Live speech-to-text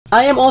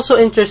I am also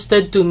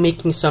interested to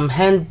making some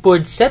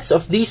hand-poured sets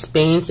of these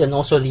paints and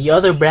also the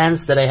other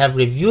brands that I have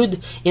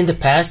reviewed in the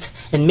past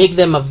and make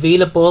them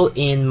available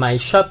in my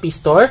Shopee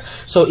store.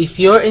 So if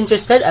you're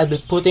interested, I'll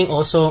be putting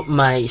also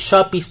my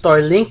Shopee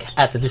store link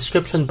at the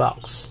description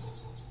box.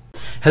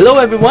 Hello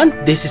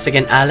everyone, this is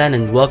again Allan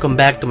and welcome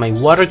back to my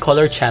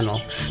watercolor channel.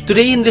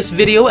 Today in this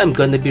video, I'm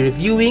going to be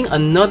reviewing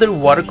another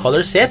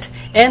watercolor set,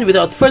 and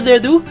without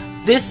further ado,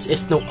 this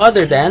is no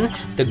other than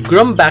the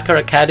Grumbacher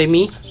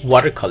Academy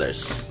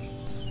Watercolors.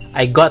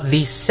 I got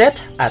this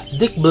set at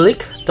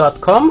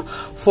Blick.com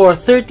for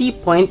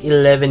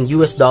 $30.11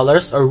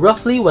 US or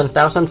roughly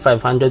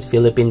 1,500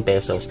 Philippine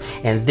pesos,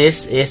 and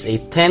this is a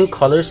 10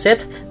 color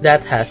set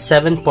that has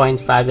 7.5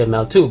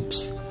 ml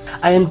tubes.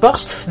 I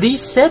unboxed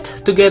this set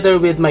together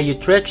with my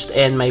Utrecht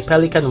and my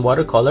Pelikan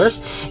watercolors,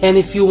 and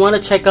if you want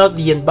to check out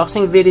the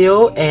unboxing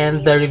video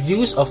and the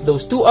reviews of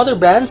those two other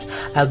brands,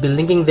 I'll be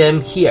linking them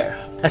here.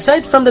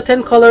 Aside from the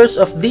 10 colors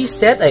of this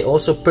set, I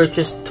also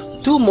purchased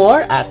two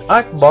more at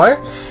Art Bar,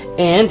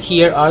 and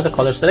here are the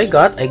colors that I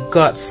got. I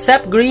got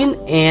Sap Green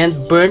and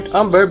Burnt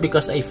Umber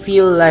because I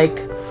feel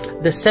like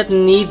the set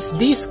needs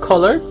this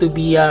color to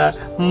be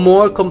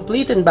more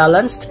complete and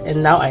balanced,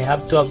 and now I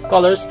have 12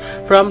 colors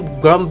from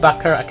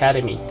Grumbacher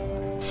Academy.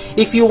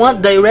 If you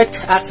want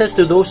direct access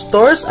to those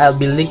stores, I'll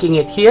be linking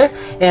it here,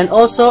 and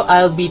also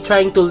I'll be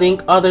trying to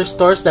link other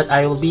stores that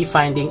I will be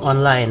finding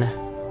online.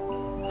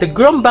 The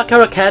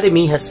Grumbacher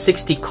Academy has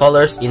 60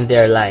 colors in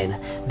their line.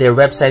 Their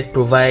website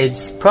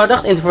provides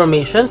product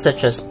information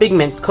such as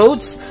pigment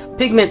codes,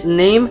 pigment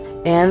name,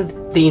 and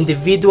the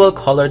individual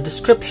color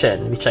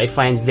description, which I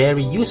find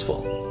very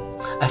useful.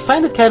 I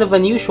find it kind of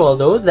unusual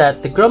though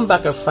that the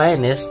Grumbacher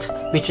Finest,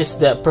 which is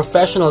the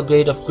professional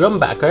grade of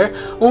Grumbacher,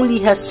 only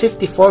has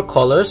 54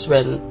 colors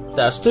when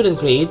the student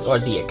grade or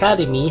the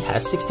Academy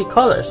has 60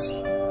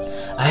 colors.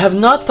 I have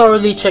not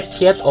thoroughly checked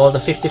yet all the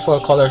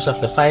 54 colors of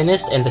the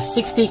Finest and the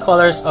 60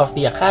 colors of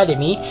the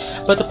Academy,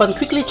 but upon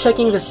quickly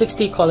checking the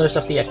 60 colors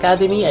of the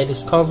Academy, I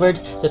discovered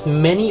that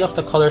many of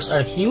the colors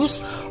are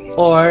hues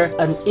or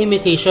an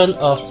imitation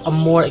of a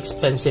more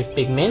expensive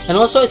pigment, and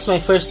also it's my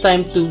first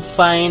time to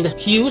find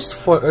hues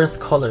for earth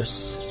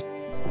colors.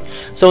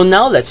 So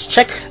now let's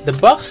check the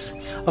box.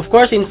 Of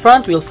course, in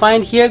front we'll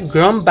find here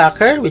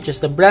Grumbacher, which is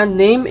the brand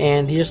name,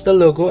 and here's the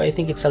logo. I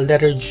think it's a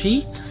letter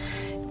G.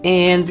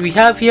 And we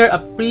have here a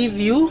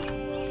preview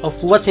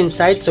of what's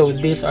inside. So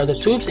these are the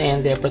tubes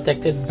and they're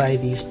protected by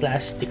this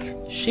plastic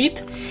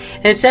sheet.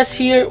 And it says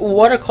here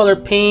watercolor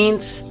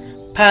paints,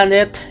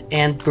 palette,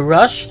 and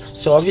brush.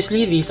 So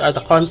obviously these are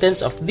the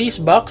contents of this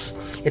box.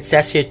 It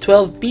says here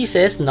 12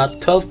 pieces,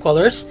 not 12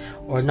 colors,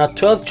 or not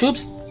 12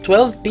 tubes,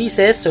 12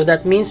 pieces. So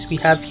that means we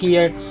have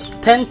here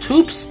 10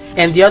 tubes,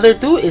 and the other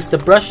two is the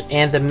brush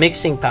and the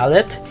mixing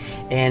palette.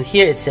 And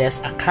here it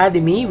says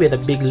Academy with a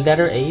big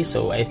letter A,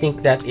 so I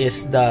think that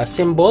is the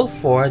symbol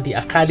for the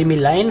Academy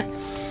line.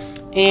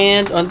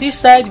 And on this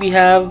side we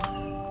have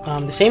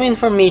the same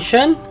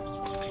information,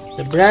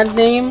 the brand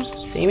name,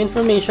 same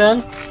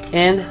information,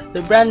 and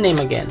the brand name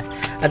again.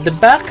 At the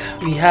back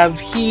we have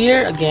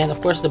here again,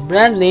 of course, the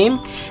brand name,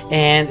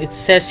 and it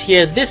says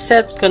here this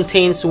set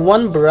contains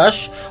one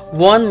brush,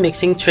 one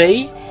mixing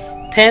tray,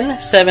 10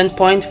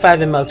 7.5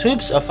 ml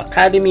tubes of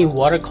Academy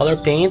watercolor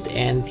paint,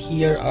 and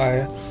here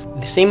are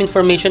the same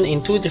information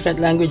in two different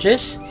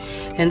languages.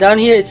 And down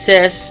here it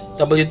says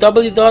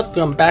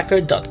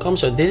www.grumbacher.com,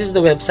 so this is the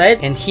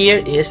website, and here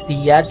is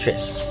the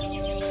address.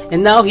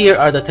 And now here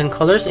are the 10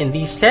 colors in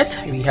this set.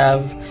 We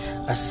have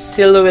a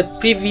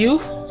silhouette preview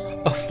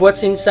of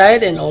what's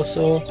inside and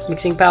also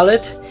mixing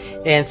palette,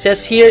 and it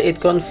says here it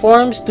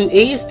conforms to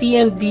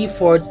ASTM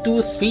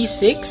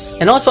D4236.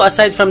 And also,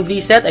 aside from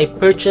this set, I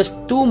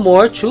purchased two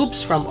more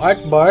tubes from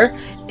Art Bar,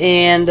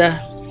 and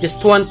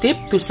just one tip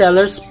to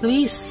sellers: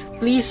 please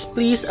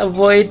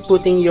avoid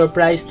putting your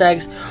price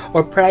tags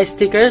or price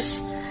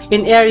stickers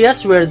in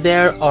areas where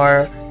there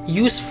are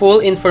useful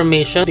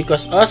information,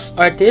 because us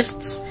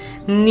artists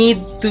need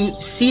to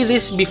see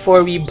this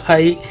before we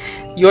buy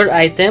your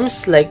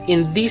items. Like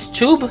in this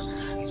tube,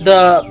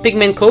 the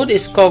pigment code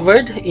is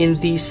covered in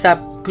the Sap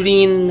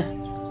Green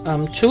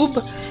tube,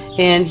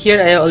 and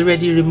here I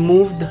already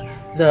removed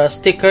the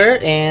sticker,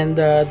 and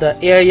the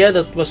area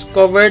that was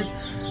covered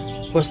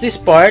was this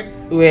part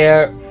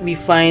where we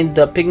find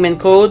the pigment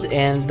code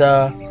and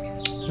the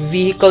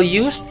vehicle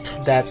used.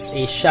 That's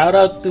a shout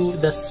out to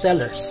the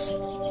sellers.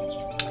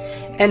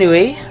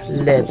 Anyway,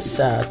 let's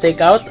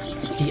take out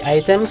the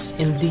items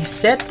in this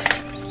set.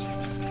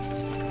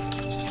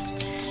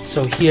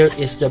 So here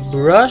is the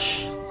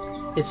brush.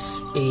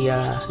 It's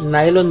a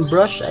nylon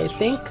brush, I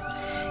think,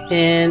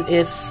 and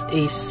it's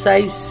a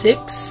size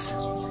 6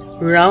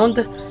 round.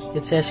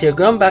 It says here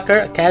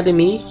Grumbacher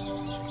Academy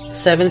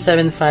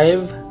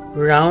 775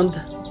 round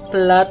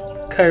plat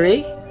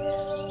carré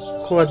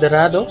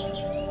cuadrado.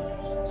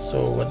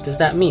 So what does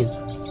that mean?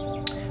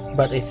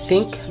 But I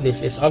think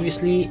this is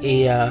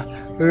obviously a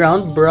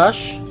round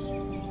brush,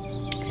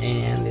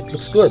 and it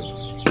looks good.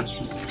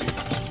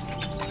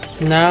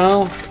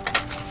 Now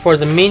for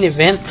the main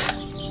event,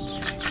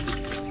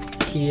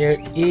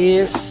 here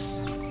is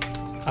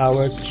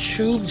our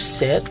tube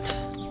set.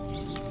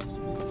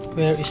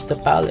 Where is the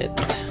palette?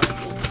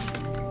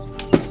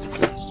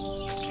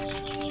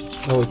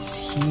 Oh,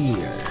 it's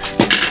here.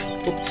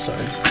 Oops,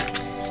 sorry.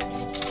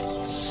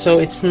 So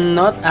it's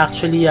not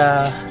actually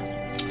a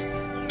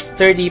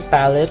sturdy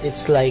palette.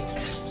 It's like,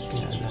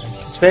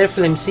 it's very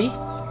flimsy,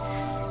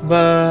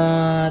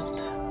 but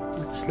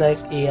it's like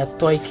a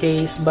toy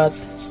case. But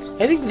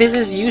I think this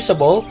is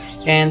usable,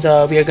 and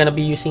we are gonna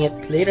be using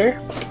it later.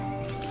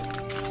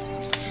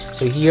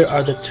 So here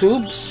are the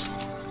tubes.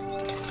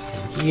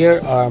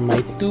 Here are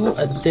my 2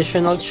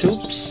 additional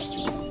tubes.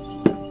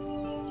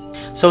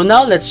 So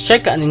now let's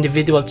check an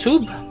individual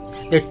tube.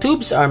 Their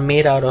tubes are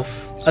made out of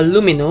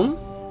aluminum,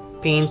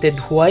 painted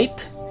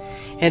white,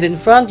 and in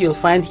front you'll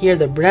find here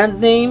the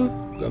brand name,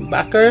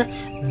 Grumbacher,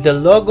 the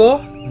logo,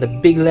 the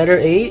big letter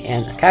A,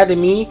 and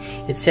Academy.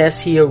 It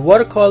says here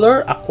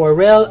watercolor,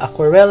 aquarelle,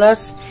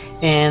 aquarellas,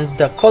 and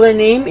the color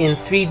name in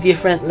 3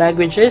 different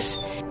languages.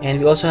 And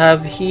we also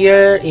have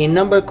here a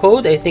number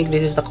code. I think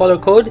this is the color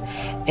code,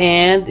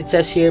 and it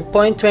says here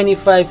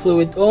 0.25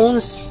 fluid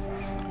ounce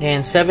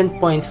and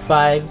 7.5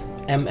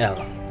 ml.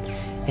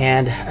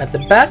 And at the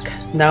back,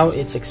 now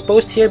it's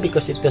exposed here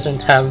because it doesn't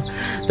have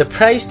the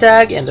price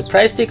tag and the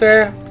price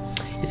sticker.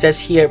 It says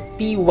here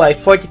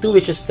PY42,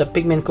 which is the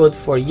pigment code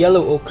for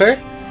yellow ochre.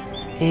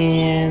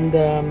 And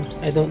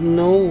I don't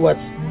know what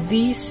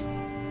this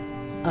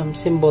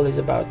symbol is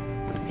about.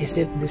 Is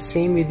it the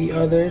same with the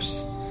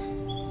others?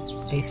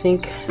 I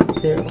think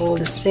they're all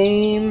the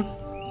same.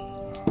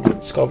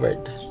 It's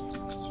covered.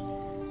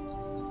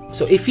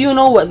 So if you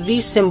know what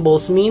these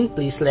symbols mean,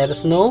 please let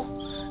us know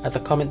at the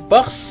comment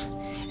box.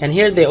 And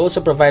here they also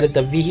provided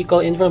the vehicle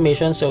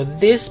information. So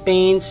this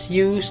paints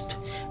used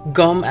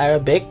gum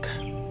Arabic,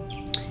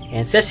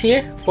 and it says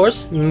here, of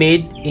course,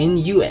 made in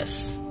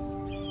US.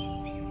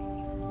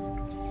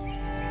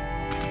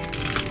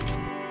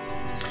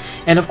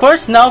 And of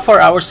course, now for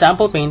our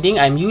sample painting,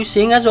 I'm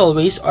using, as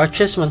always,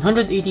 Arches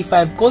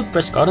 185 cold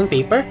pressed cotton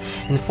paper.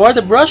 And for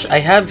the brush, I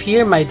have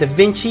here my Da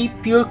Vinci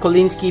Pure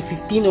Kolinsky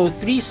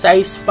 1503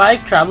 size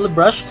 5 travel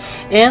brush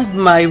and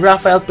my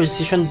Raphael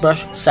Precision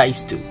brush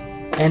size 2.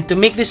 And to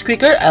make this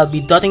quicker, I'll be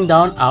dotting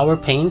down our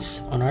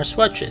paints on our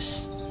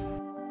swatches.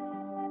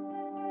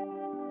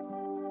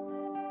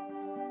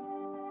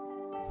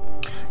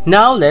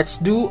 Now let's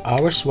do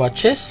our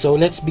swatches. So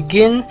let's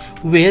begin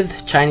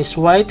with Chinese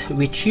white,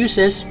 which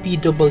uses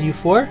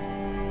PW4.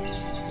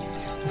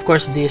 Of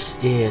course, this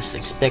is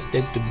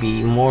expected to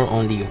be more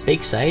on the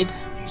opaque side.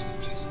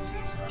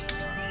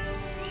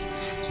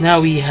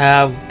 Now we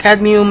have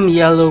cadmium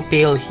yellow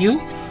pale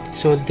hue.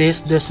 So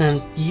this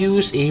doesn't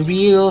use a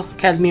real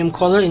cadmium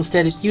color.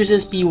 Instead, it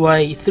uses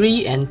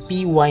PY3 and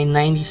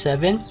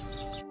PY97.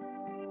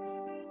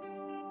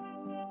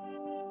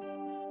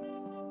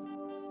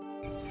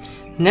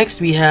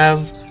 Next, we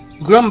have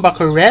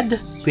Grumbacher Red,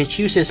 which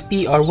uses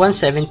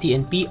PR170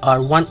 and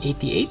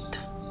PR188.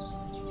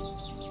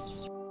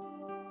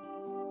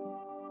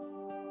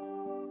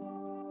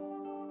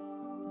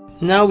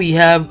 Now we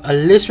have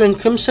Alizarin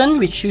Crimson,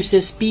 which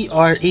uses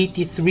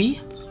PR83.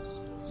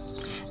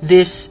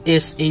 This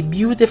is a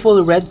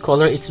beautiful red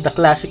color. It's the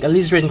classic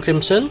Alizarin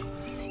Crimson,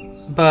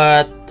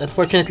 but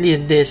unfortunately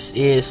this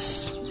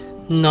is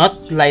not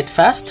light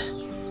fast,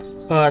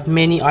 but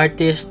many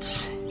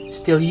artists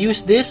still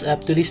use this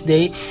up to this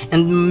day,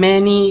 and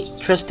many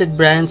trusted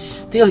brands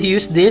still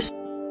use this.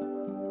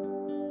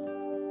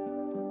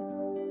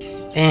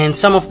 And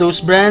some of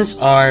those brands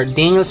are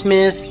Daniel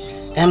Smith,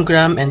 M.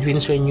 Graham, and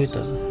Winsor &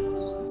 Newton.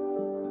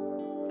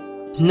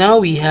 Now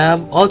we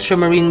have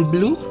Ultramarine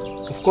Blue,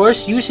 of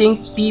course, using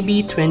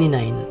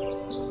PB29.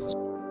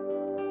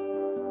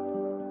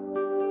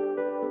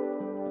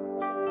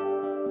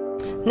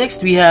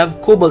 Next, we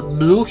have Cobalt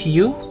Blue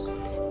hue,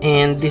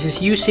 and this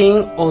is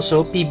using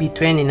also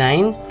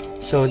PB29.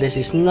 So this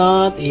is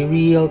not a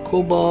real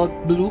cobalt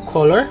blue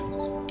color,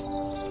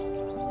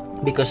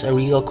 because a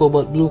real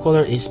cobalt blue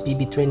color is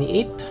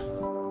PB28.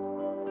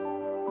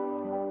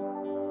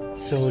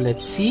 So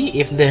let's see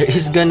if there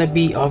is gonna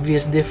be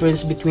obvious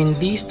difference between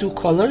these two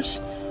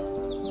colors,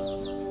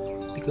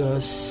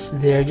 because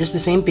they're just the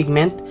same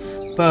pigment.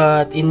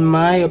 But in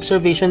my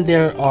observation,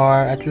 there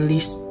are at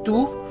least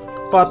 2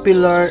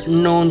 popular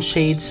known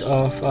shades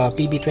of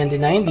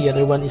PB29. The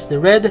other one is the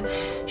red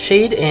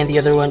shade and the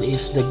other one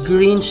is the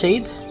green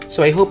shade.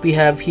 So I hope we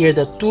have here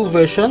the 2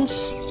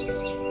 versions.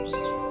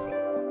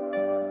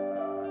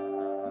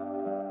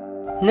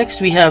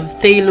 Next, we have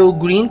Phthalo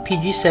Green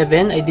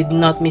PG7. I did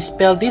not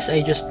misspell this,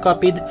 I just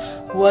copied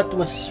what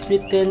was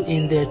written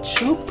in their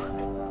tube.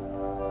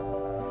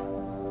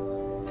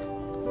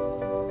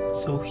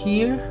 So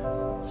here,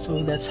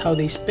 so that's how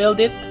they spelled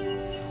it.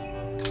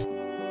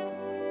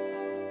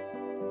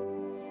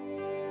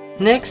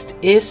 Next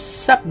is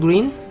Sap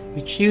Green,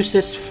 which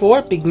uses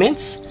 4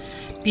 pigments: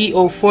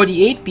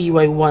 PO48,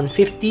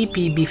 PY150,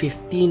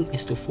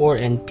 PB15:4,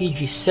 and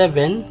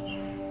PG7.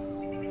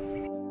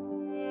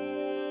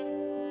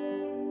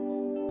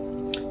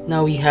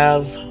 Now we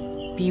have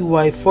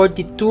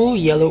PY42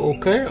 yellow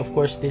ochre. Of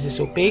course, this is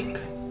opaque,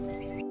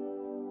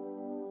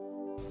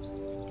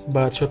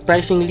 but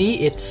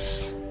surprisingly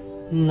it's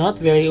not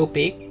very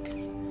opaque,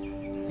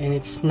 and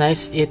it's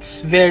nice.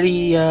 It's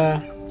very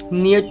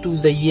near to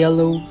the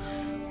yellow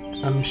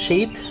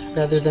shade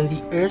rather than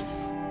the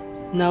earth.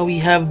 Now we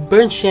have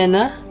burnt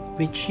sienna,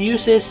 which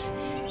uses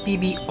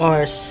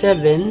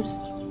PBR7.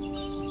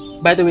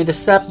 By the way, the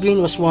sap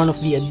green was one of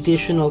the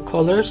additional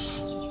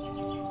colors.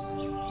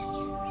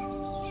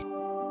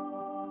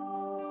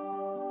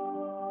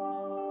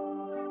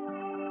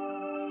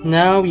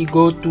 Now we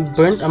go to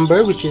burnt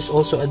umber, which is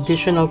also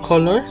additional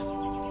color.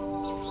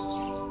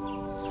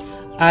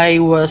 I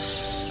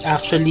was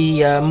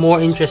actually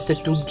more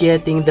interested to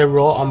getting the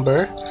raw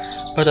umber,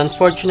 but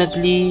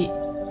unfortunately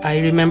I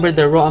remember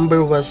the raw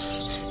umber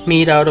was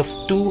made out of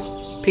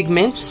 2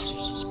 pigments,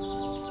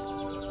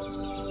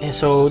 and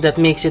so that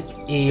makes it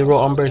a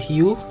raw umber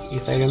hue,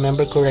 if I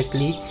remember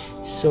correctly.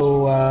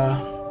 So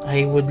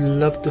I would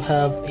love to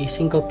have a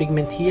single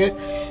pigment here,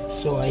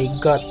 so I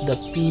got the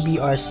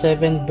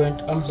PBR7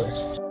 burnt umber.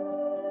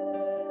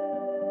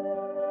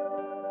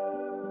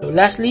 So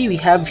lastly, we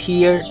have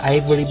here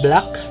ivory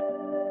black.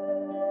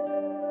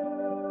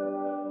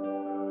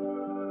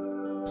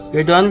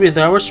 We're done with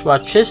our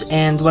swatches,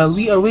 and while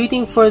we are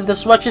waiting for the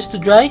swatches to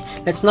dry,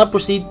 let's now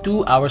proceed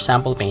to our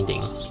sample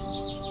painting.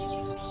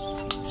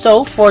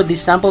 So for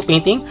this sample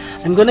painting,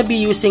 I'm going to be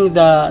using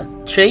the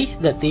tray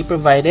that they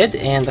provided,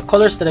 and the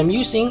colors that I'm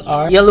using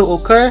are yellow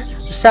ochre,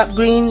 sap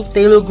green,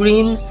 phthalo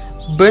green,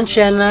 burnt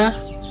sienna,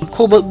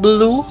 cobalt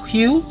blue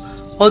hue,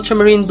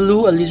 ultramarine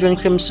blue, alizarin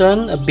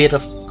crimson, a bit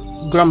of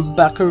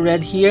Grumbacher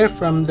red here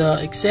from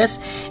the excess,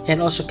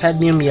 and also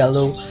cadmium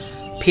yellow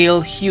pale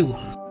hue.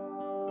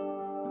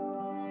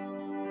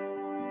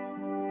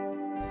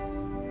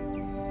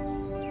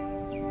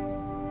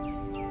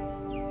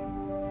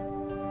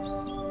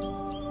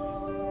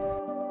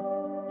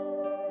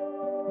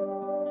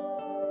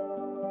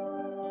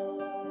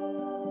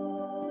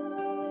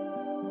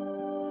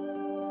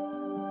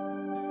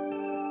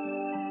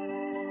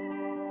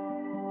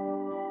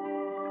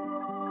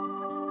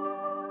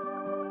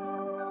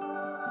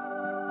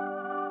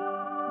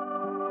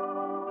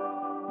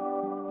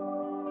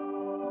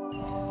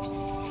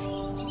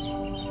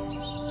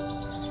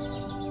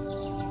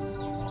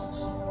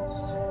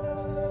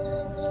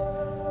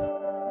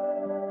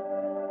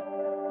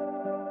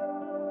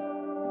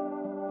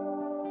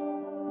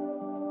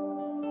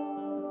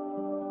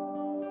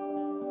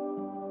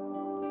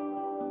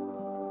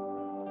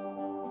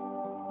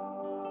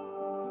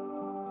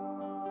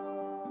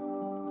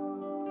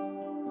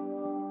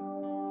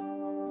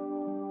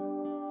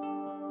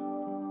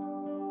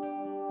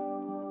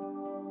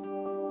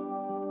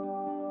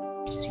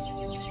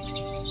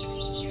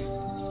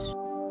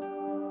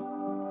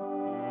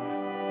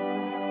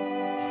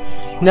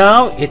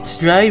 Now it's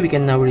dry, we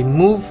can now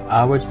remove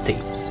our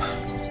tape.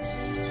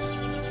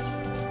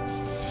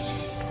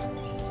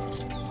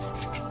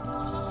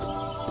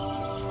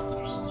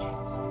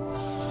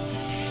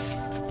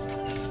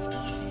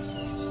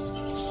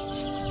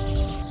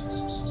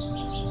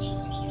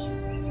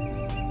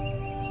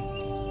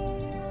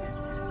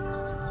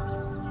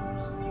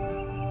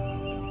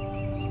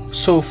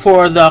 So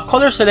for the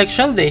color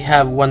selection, they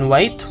have 1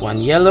 white, 1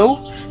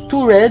 yellow,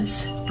 2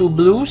 reds, 2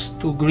 blues,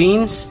 2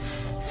 greens,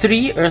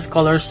 3 earth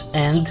colors,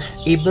 and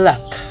a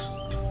black.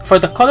 For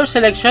the color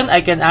selection,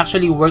 I can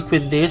actually work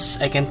with this.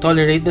 I can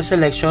tolerate the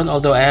selection,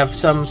 although I have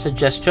some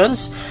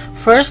suggestions.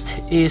 First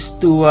is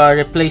to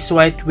replace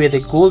white with a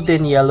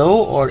golden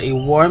yellow or a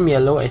warm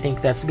yellow. I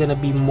think that's gonna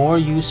be more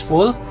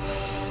useful.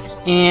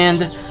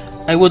 And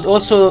I would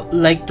also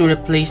like to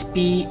replace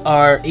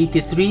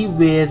PR83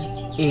 with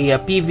a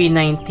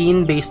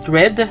PV19 based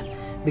red,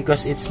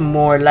 because it's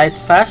more light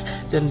fast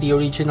than the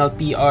original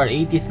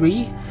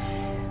PR83,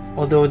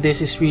 although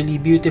this is really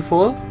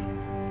beautiful.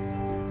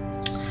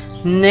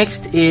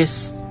 Next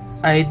is,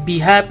 I'd be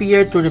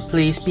happier to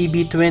replace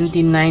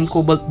PB29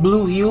 cobalt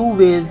blue hue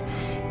with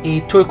a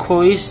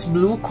turquoise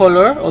blue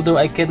color, although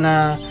I can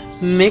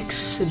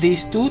mix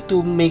these two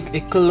to make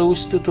a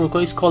close to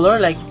turquoise color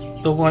like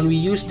the one we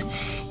used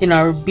in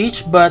our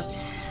beach, but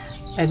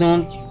I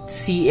don't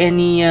see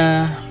any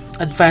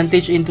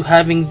advantage into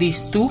having these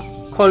two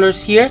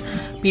colors here.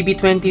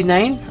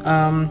 PB29,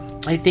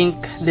 I think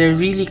they're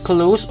really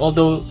close,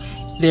 although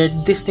they're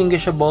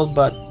distinguishable,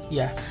 but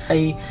yeah,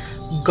 I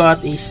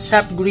got a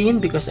sap green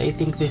because I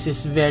think this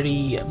is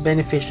very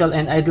beneficial,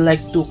 and I'd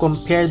like to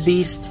compare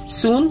these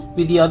soon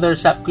with the other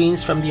sap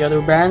greens from the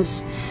other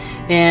brands.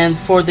 And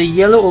for the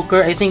yellow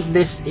ochre, I think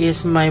this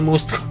is my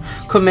most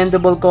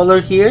commendable color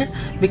here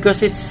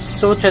because it's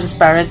so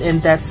transparent,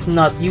 and that's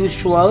not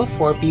usual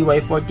for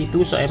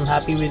PY42, so I'm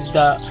happy with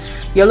the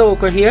yellow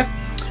ochre here.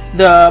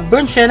 The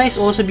burnt sienna is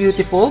also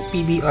beautiful,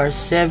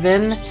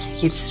 PBR7.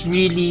 It's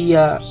really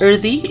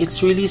earthy,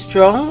 it's really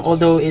strong,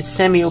 although it's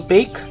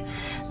semi-opaque.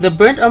 The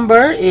burnt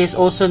umber is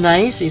also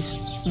nice, it's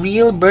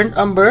real burnt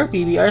umber,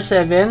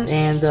 PBR7.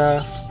 And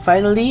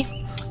finally,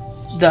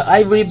 the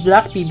ivory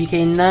black,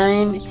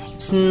 PBK9.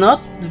 It's not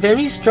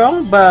very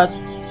strong, but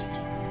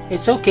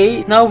it's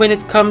okay. Now when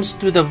it comes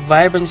to the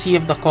vibrancy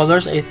of the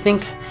colors, I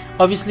think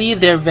obviously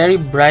they're very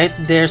bright.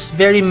 There's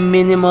very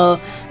minimal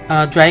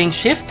drying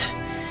shift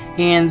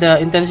in the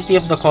intensity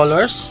of the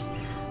colors.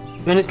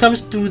 When it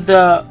comes to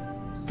the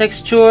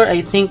texture,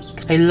 I think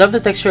I love the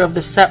texture of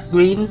the sap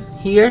green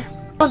here.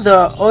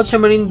 The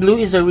ultramarine blue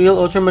is a real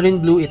ultramarine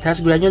blue. It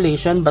has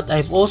granulation, but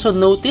I've also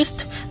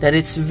noticed that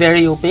it's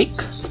very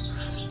opaque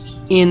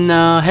in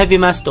heavy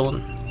mass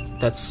tone.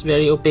 That's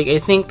very opaque. I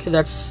think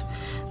that's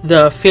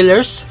the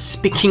fillers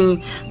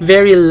speaking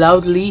very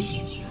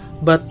loudly.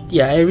 But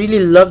yeah, I really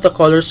love the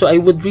color, so I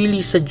would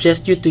really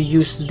suggest you to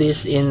use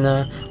this in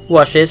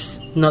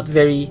washes, not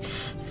very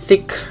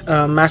thick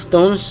mass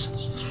tones.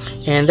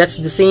 And that's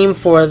the same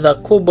for the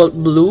cobalt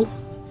blue,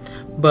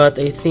 but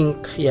I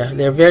think, yeah,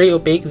 they're very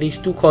opaque, these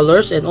two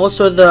colors. And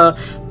also the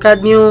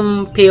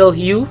cadmium pale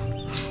hue,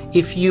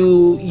 if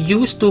you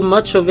use too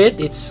much of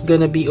it, it's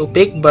gonna be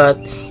opaque, but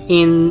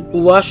in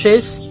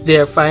washes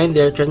they're fine,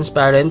 they're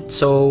transparent.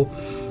 So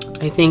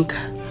I think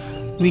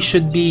we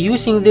should be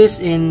using this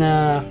in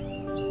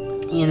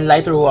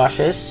lighter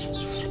washes.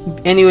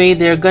 Anyway,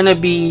 they're gonna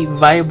be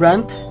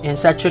vibrant and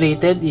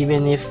saturated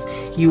even if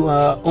you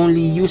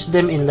only use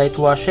them in light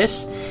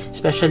washes,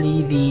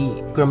 especially the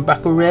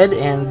Grumbacher red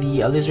and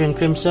the alizarin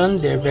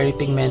crimson. They're very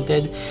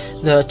pigmented.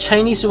 The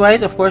Chinese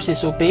white, of course,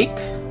 is opaque.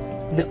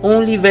 The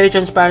only very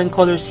transparent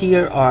colors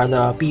here are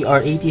the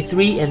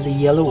PR83 and the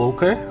yellow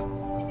ochre,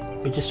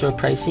 which is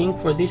surprising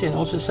for this. And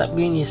also sap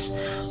green is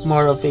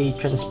more of a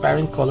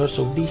transparent color,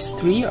 so these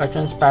three are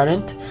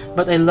transparent.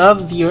 But I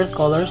love the earth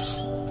colors,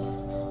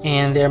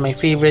 and they're my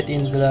favorite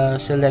in the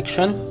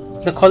selection.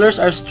 The colors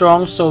are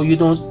strong, so you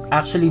don't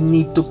actually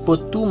need to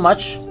put too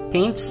much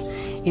paints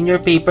in your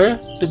paper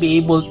to be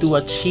able to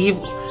achieve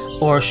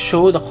or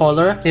show the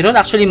color. They don't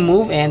actually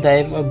move, and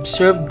I've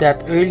observed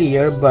that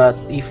earlier, but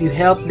if you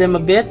help them a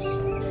bit,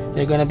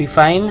 they're gonna be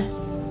fine.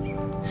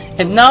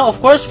 And now, of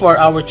course, for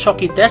our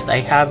chalky test, I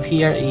have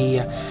here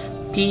a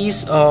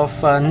piece of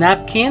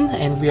napkin,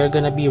 and we are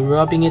gonna be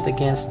rubbing it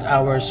against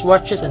our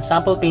swatches and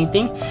sample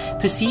painting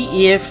to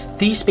see if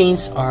these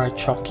paints are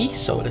chalky.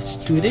 So let's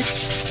do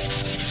this.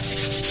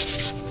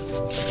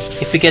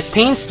 If we get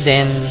paints,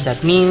 then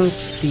that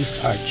means these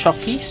are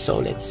chalky, so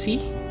let's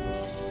see.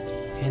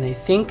 And I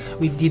think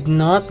we did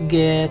not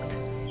get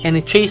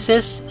any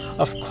traces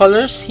of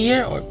colors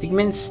here or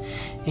pigments,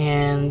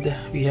 and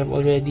we have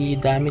already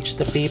damaged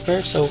the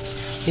paper, so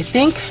I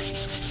think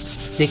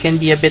they can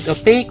be a bit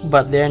opaque,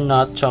 but they're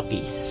not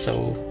chalky,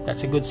 so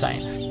that's a good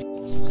sign.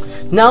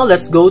 Now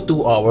let's go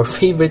to our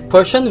favorite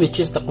portion, which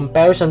is the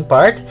comparison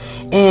part.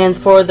 And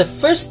for the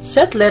first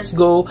set, let's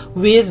go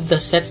with the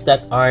sets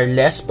that are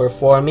less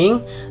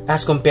performing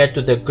as compared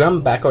to the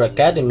Grumbacher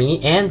Academy.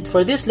 And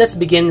for this, let's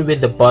begin with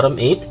the bottom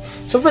 8.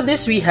 So for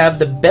this, we have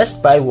the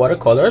Best Buy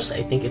watercolors.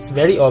 I think it's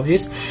very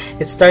obvious.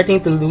 It's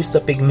starting to lose the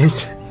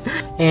pigments.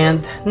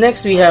 And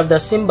next, we have the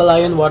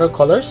Symbolion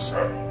watercolors.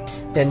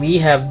 Then we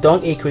have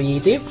Dong A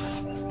Creative.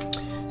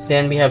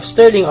 Then we have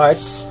Sterling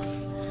Arts,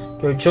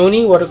 your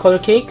Joni watercolor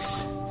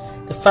cakes,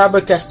 the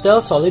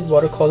Faber-Castell solid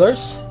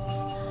watercolors,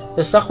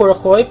 the Sakura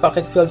Koi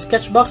pocket-filled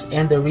sketchbox,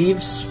 and the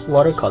Reeves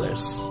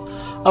watercolors.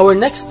 Our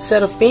next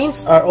set of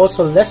paints are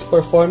also less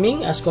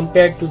performing as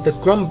compared to the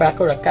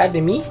Grumbacher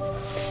Academy.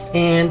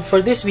 And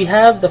for this, we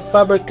have the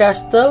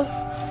Faber-Castell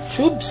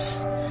tubes,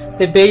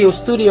 Pebeo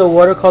Studio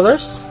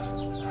watercolors,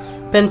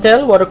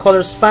 Pentel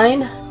watercolors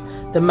fine,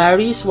 the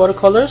Maris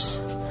watercolors,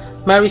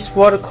 Maris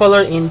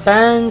watercolor in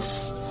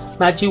pans,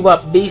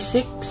 Magiwap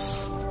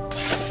Basics,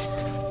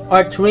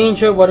 Art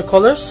Ranger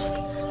watercolors,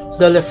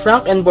 the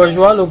Lefranc and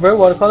Bourgeois Louvre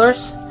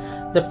watercolors,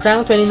 the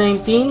Prang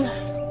 2019,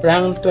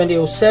 Prang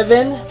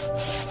 2007,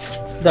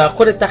 the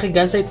Kuretake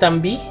Gansai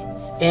Tambi,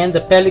 and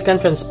the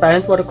Pelikan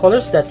transparent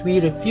watercolors that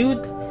we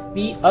reviewed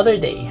the other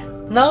day.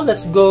 Now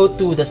let's go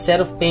to the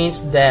set of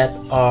paints that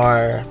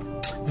are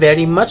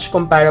very much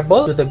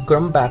comparable to the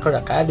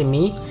Grumbacher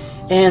Academy,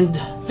 and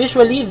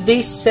visually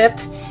this set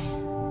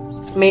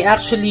may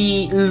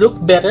actually look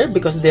better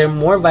because they're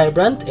more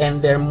vibrant and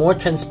they're more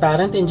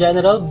transparent in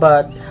general,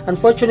 but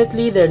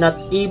unfortunately they're not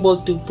able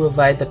to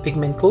provide the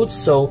pigment codes,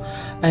 so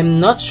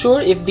I'm not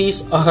sure if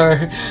these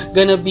are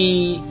gonna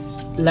be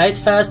light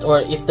fast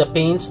or if the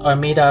paints are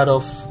made out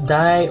of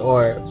dye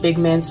or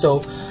pigment.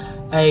 So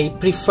I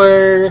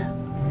prefer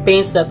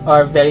paints that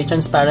are very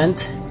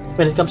transparent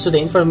when it comes to the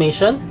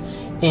information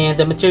and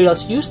the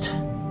materials used.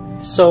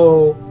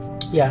 So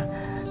yeah,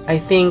 I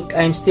think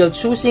I'm still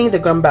choosing the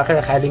Grumbacher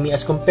Academy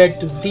as compared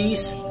to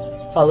these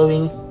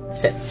following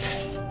set.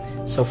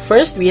 So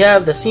first, we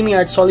have the Semi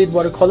Art Solid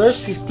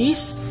Watercolors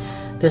 50s,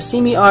 the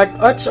Semi Art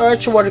Arts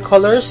Arch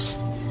Watercolors,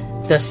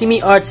 the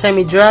Semi Art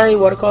Semi-Dry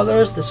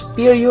Watercolors, the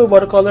Superior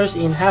Watercolors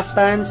in half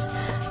pans,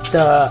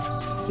 the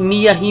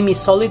Miyahimi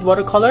Solid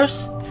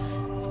Watercolors,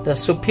 the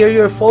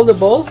Superior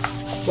Foldable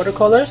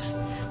Watercolors,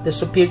 the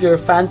Superior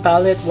Fan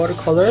Palette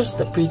watercolors,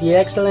 the Pretty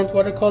Excellent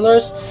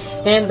watercolors,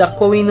 and the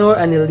Kohinoor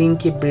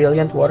Anilinki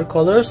Brilliant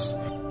watercolors.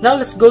 Now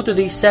let's go to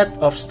the set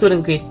of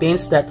student grade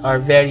paints that are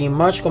very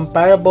much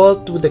comparable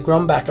to the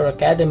Grumbacher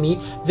Academy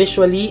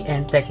visually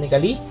and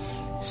technically.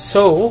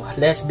 So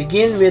let's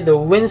begin with the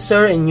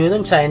Winsor and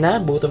Newton China.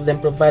 Both of them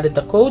provided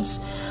the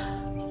codes,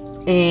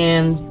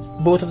 and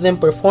both of them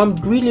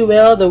performed really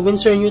well. The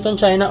Winsor and Newton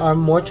China are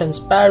more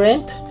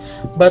transparent,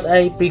 but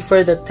I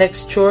prefer the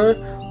texture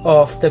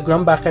of the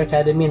Grumbacher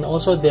Academy, and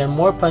also they're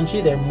more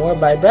punchy, they're more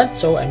vibrant,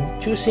 so I'm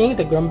choosing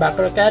the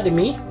Grumbacher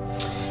Academy.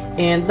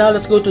 And now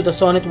let's go to the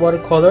Sonnet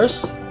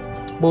watercolors.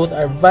 Both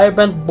are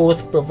vibrant,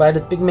 both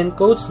provided pigment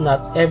codes.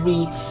 Not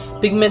every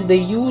pigment they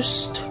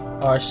used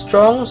are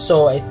strong,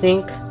 so I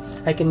think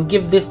I can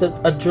give this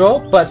a draw.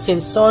 But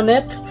since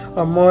Sonnet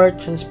are more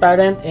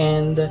transparent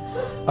and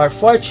are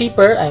far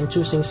cheaper, I'm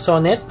choosing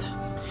Sonnet.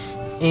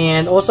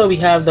 And also we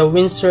have the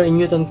Winsor and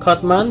Newton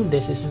Cutman.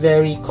 This is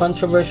very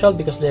controversial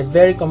because they're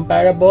very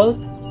comparable.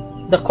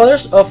 The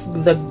colors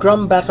of the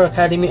Grumbacher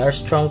Academy are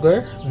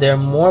stronger, they're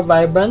more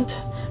vibrant,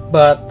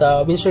 but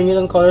the Winsor and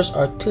Newton colors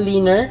are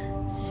cleaner,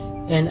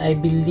 and I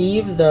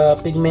believe the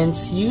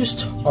pigments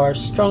used are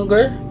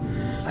stronger.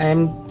 I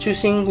am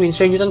choosing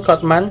Winsor and Newton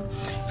Cutman.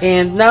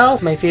 And now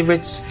my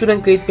favorite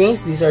student grade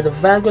paints. These are the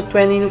Van Gogh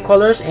 20 new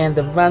colors and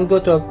the Van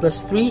Gogh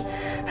 12+3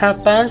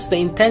 half pans. The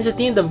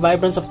intensity and the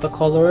vibrance of the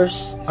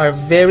colors are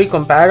very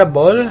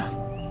comparable,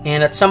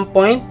 and at some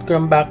point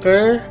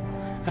Grumbacher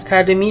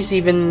Academy is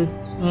even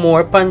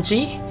more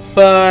punchy,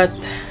 but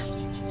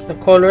the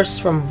colors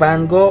from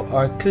Van Gogh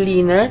are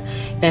cleaner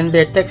and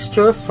their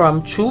texture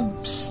from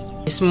tubes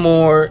is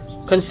more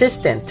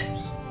consistent.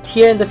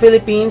 Here in the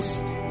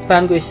Philippines,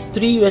 Van Gogh is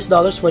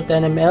 $3 for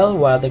 10 ml,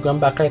 while the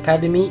Grumbacher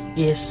Academy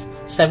is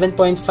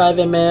 7.5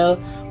 ml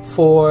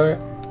for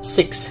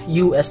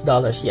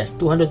 $6. Yes,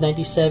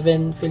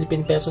 297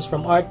 Philippine pesos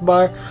from Art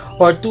Bar,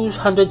 or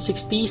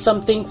 260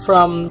 something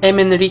from M.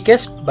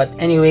 Enriquez. But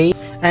anyway,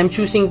 I'm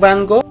choosing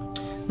Van Gogh.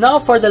 Now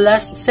for the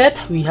last set,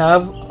 we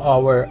have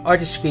our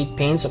artist grade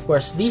paints. Of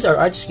course, these are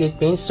artist grade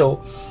paints,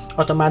 so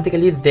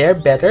automatically they're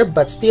better,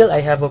 but still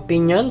I have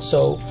opinions,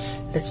 so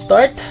let's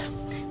start.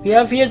 We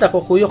have here the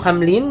Kokuyo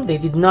Kamlin. They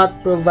did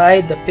not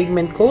provide the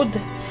pigment code,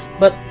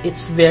 but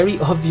it's very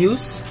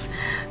obvious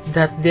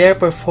that they're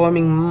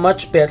performing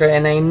much better,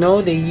 and I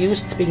know they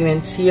used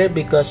pigments here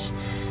because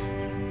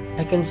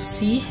I can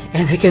see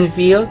and I can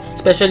feel,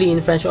 especially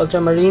in French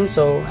ultramarine,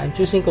 so I'm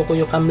choosing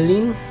Kokuyo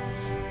Kamlin.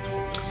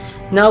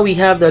 Now we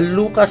have the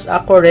Lucas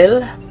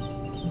Aquarelle.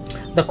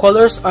 The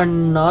colors are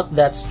not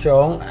that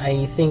strong.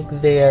 I think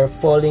they are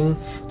falling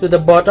to the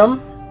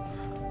bottom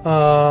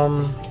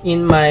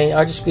in my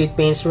artist grade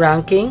paints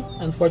ranking,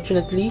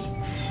 unfortunately.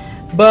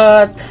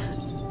 But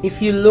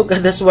if you look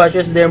at the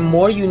swatches, they're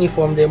more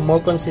uniform, they're more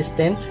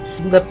consistent.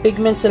 The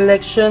pigment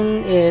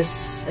selection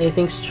is, I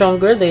think,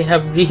 stronger. They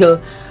have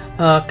real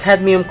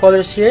cadmium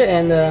colors here,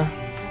 and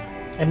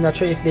I'm not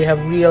sure if they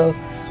have real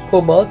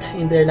cobalt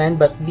in their line,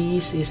 but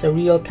this is a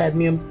real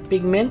cadmium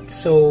pigment,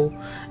 so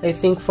I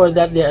think for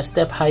that they're a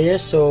step higher.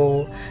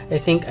 So I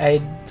think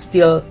I'd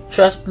still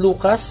trust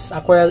Lucas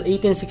Aquarelle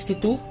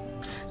 1862.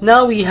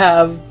 Now we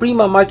have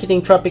Prima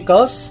Marketing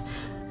Tropicals.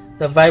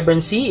 The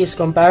vibrancy is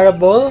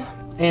comparable,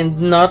 and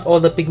not all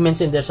the pigments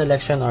in their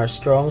selection are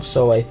strong,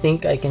 so I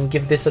think I can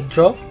give this a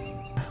draw.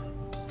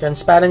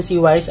 Transparency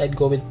wise, I'd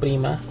go with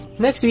Prima.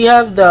 Next we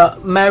have the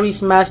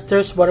Mary's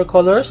Masters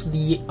watercolors,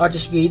 the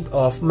artist grade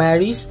of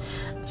Mary's.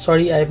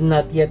 Sorry, I have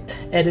not yet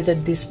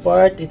edited this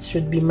part. It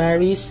should be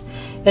Mary's.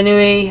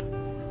 Anyway,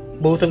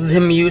 both of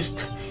them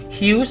used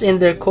hues in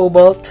their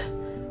cobalt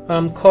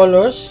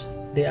colors.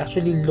 They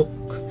actually look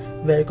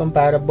very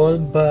comparable,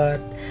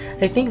 but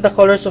I think the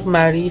colors of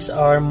Mary's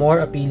are more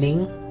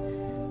appealing,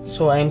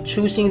 so I'm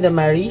choosing the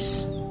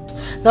Mary's.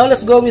 Now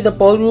let's go with the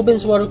Paul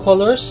Rubens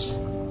watercolors.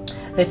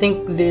 I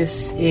think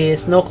this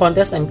is no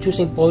contest. I'm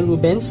choosing Paul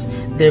Rubens.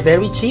 They're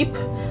very cheap,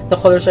 the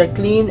colors are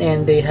clean,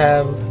 and they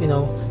have, you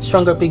know,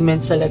 stronger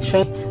pigment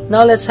selection.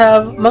 Now let's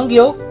have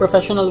Mangyo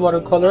Professional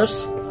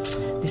watercolors.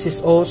 This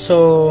is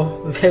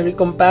also very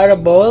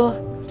comparable.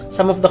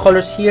 Some of the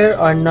colors here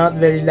are not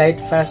very light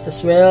fast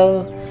as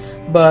well,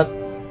 but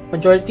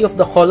majority of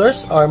the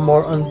colors are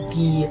more on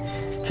the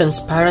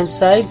transparent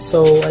side,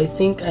 so I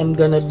think I'm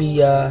gonna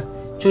be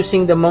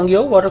choosing the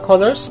Mangyo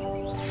watercolors.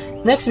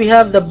 Next we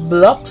have the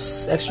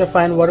Blocks Extra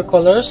Fine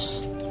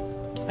watercolors.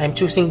 I'm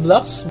choosing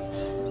Blocks,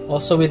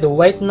 also with the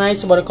White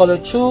Nights watercolor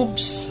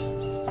tubes,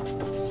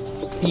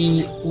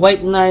 the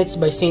White Nights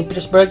by St.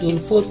 Petersburg in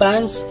full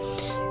pans,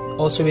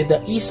 also with the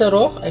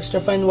Isaro Extra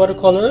Fine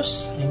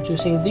watercolors. I'm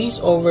choosing these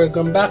over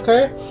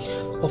Grumbacher.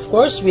 Of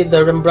course, with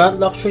the Rembrandt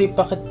Luxury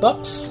Pocket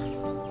Box,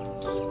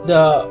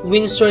 the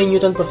Winsor &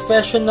 Newton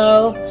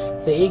Professional,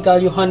 the A.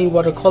 Gallo Honey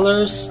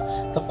watercolors,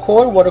 the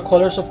Core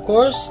watercolors, of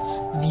course,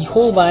 the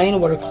Holbein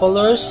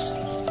watercolors,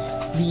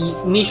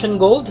 the Mission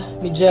Gold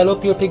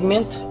Mijello Pure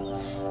Pigment,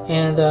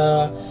 and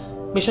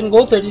Mission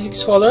Gold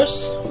 36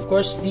 colors. Of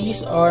course,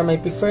 these are my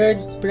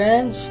preferred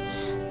brands.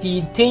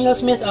 The Daniel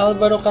Smith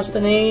Alvaro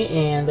Castanet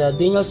and the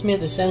Daniel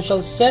Smith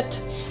Essential Set,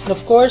 and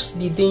of course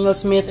the Daniel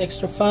Smith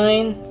Extra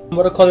Fine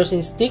watercolors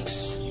in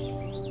sticks.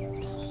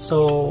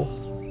 So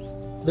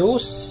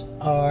those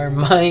are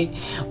my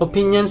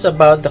opinions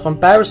about the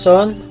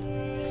comparison.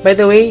 By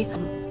the way,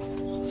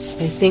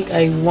 I think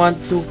I want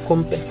to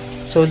compare.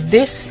 So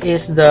this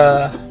is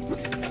the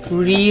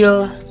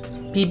real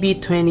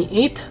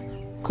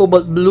PB28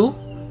 cobalt blue.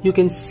 You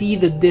can see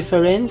the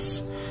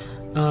difference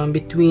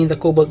between the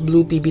cobalt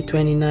blue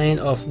PB29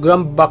 of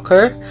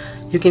Grumbacher.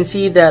 You can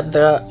see that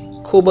the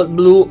cobalt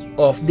blue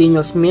of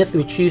Daniel Smith,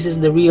 which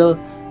uses the real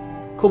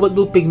cobalt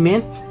blue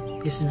pigment,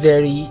 is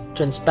very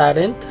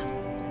transparent.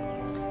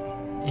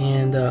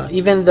 And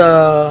even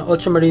the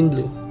ultramarine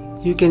blue,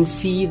 you can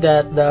see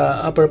that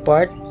the upper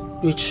part,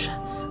 which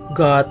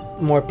got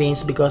more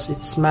paints because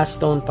its matte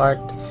stone part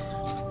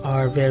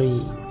are very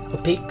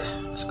opaque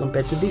as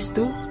compared to these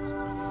two.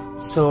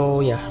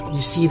 So yeah,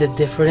 you see the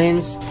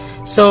difference.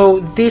 So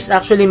this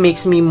actually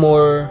makes me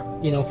more,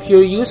 you know,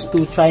 curious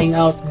to trying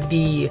out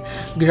the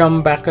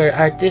Grumbacher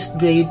artist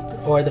grade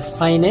or the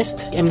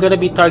finest. I'm gonna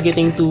be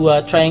targeting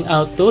to trying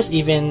out those,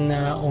 even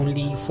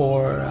only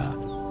for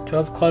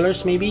 12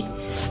 colors maybe.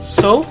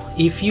 So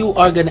if you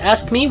are gonna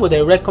ask me would I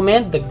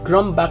recommend the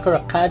Grumbacher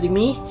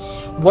Academy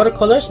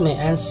Watercolors, my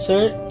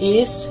answer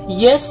is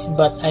yes,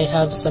 but I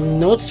have some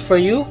notes for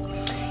you.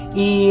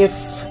 If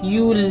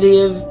you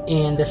live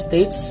in the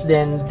States,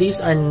 then these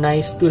are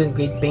nice student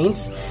grade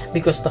paints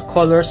because the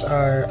colors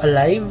are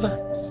alive.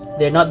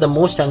 They're not the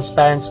most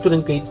transparent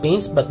student grade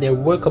paints, but they're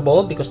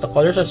workable because the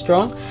colors are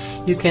strong.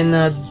 You can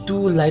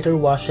do lighter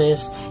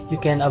washes. You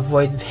can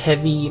avoid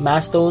heavy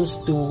matte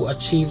tones to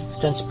achieve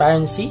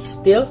transparency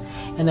still.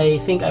 And I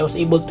think I was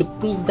able to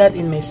prove that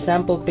in my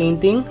sample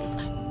painting.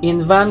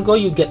 In Van Gogh,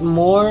 you get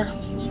more,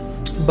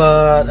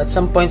 but at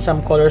some point,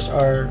 some colors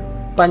are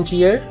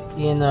punchier.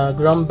 In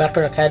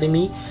Grumbacher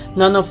Academy,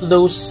 none of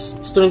those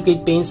student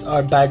grade paints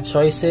are bad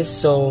choices.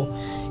 So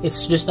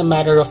it's just a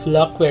matter of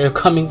luck where you're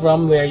coming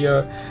from,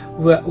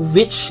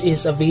 which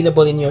is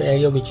available in your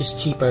area, which is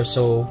cheaper.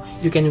 So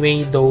you can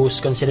weigh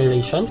those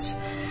considerations.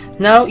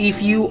 Now,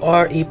 if you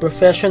are a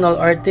professional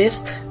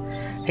artist,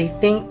 I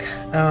think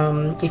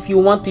if you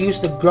want to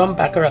use the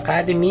Grumbacher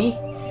Academy,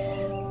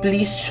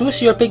 please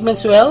choose your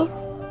pigments well,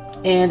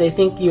 and I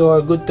think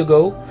you're good to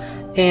go.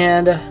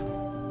 And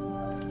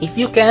if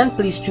you can,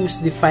 please choose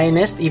the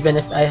finest, even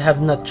if I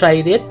have not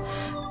tried it.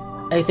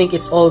 I think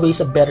it's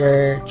always a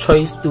better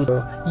choice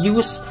to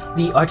use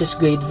the artist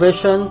grade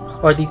version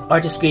or the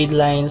artist grade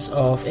lines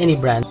of any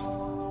brand.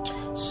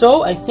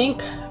 So I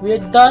think we're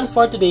done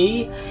for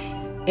today.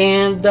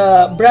 And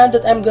the brand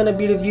that I'm gonna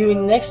be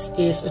reviewing next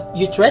is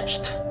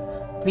Utrecht.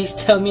 Please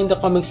tell me in the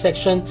comment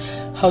section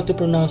how to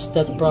pronounce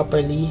that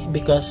properly,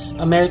 because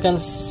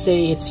Americans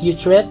say it's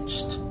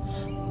Utrecht.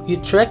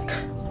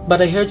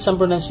 But I heard some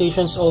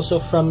pronunciations also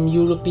from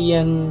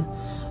European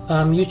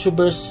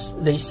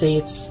YouTubers. They say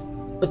it's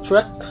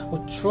Utrecht.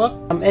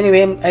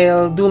 Anyway,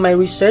 I'll do my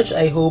research.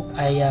 I hope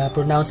I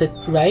pronounce it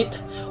right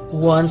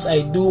once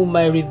I do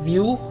my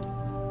review,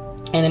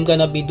 and I'm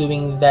gonna be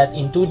doing that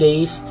in 2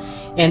 days.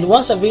 And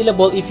once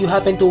available, if you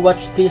happen to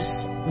watch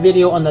this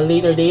video on a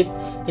later date,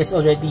 it's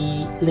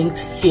already linked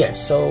here.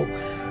 So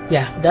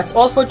yeah, that's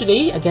all for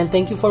today. Again,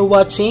 thank you for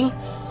watching,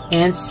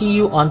 and see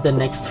you on the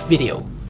next video.